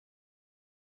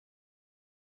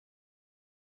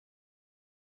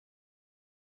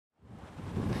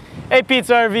Hey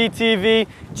Pizza RV TV,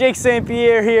 Jake St.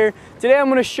 Pierre here. Today I'm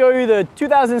going to show you the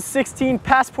 2016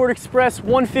 Passport Express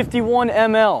 151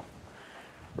 ML.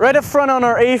 Right up front on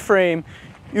our A-frame,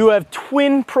 you have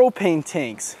twin propane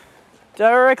tanks.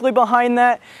 Directly behind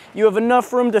that, you have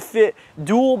enough room to fit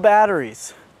dual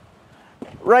batteries.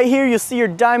 Right here you'll see your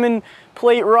diamond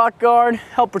plate rock guard,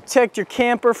 help protect your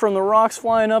camper from the rocks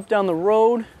flying up down the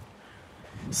road.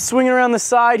 Swinging around the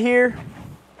side here,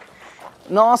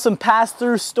 an awesome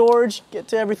pass-through storage, get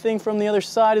to everything from the other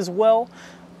side as well.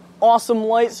 Awesome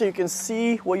light so you can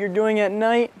see what you're doing at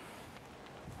night.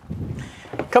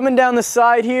 Coming down the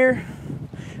side here,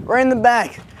 right in the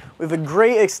back, we have a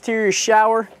great exterior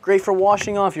shower, great for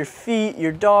washing off your feet,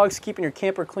 your dogs, keeping your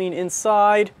camper clean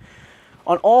inside.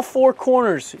 On all four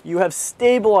corners, you have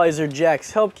stabilizer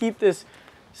jacks, help keep this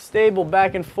stable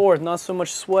back and forth, not so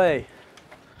much sway.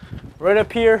 Right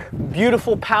up here,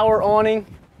 beautiful power awning.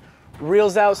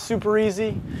 Reels out super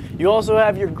easy. You also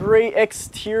have your great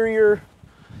exterior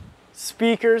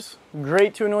speakers,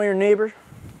 great to annoy your neighbor.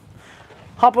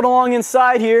 Hopping along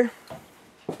inside here.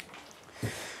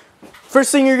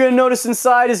 First thing you're going to notice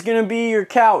inside is going to be your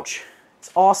couch. It's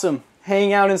awesome.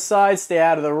 Hang out inside, stay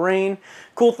out of the rain.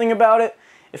 Cool thing about it,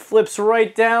 it flips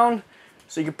right down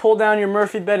so you can pull down your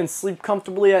Murphy bed and sleep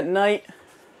comfortably at night.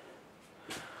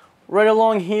 Right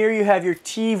along here you have your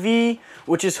TV,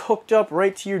 which is hooked up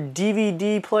right to your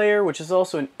DVD player, which is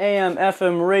also an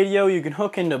AM/FM radio. You can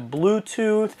hook into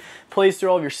Bluetooth, plays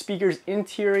through all of your speakers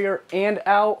interior and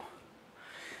out.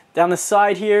 Down the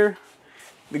side here,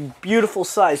 the beautiful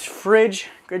sized fridge,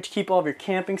 great to keep all of your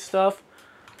camping stuff.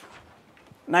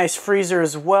 Nice freezer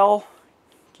as well,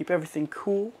 keep everything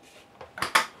cool.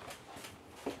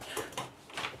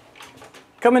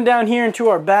 Coming down here into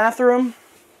our bathroom.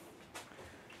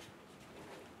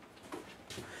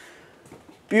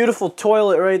 Beautiful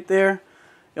toilet right there.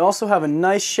 You also have a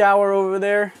nice shower over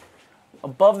there.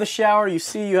 Above the shower you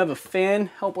see you have a fan,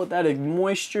 help with that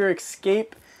moisture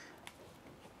escape.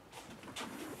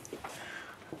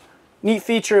 Neat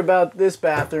feature about this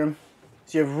bathroom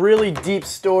is you have really deep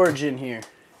storage in here.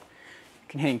 You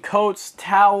can hang coats,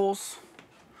 towels,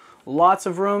 lots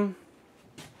of room.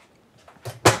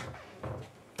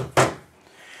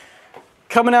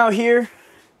 Coming out here,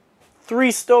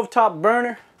 3 stovetop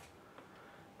burner.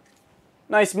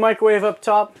 Nice microwave up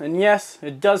top, and yes,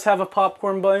 it does have a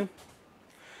popcorn button.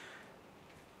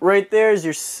 Right there is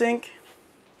your sink.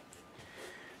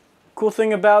 Cool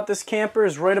thing about this camper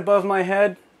is right above my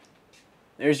head,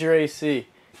 there's your AC.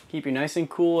 Keep you nice and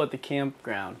cool at the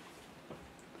campground.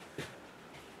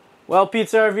 Well,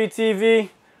 Pizza RV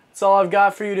TV, that's all I've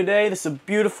got for you today. This is a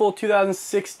beautiful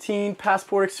 2016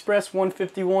 Passport Express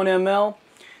 151 ML.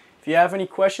 If you have any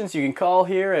questions, you can call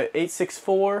here at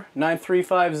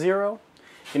 864-9350.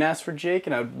 You can ask for Jake,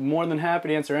 and I'm more than happy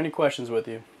to answer any questions with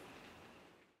you.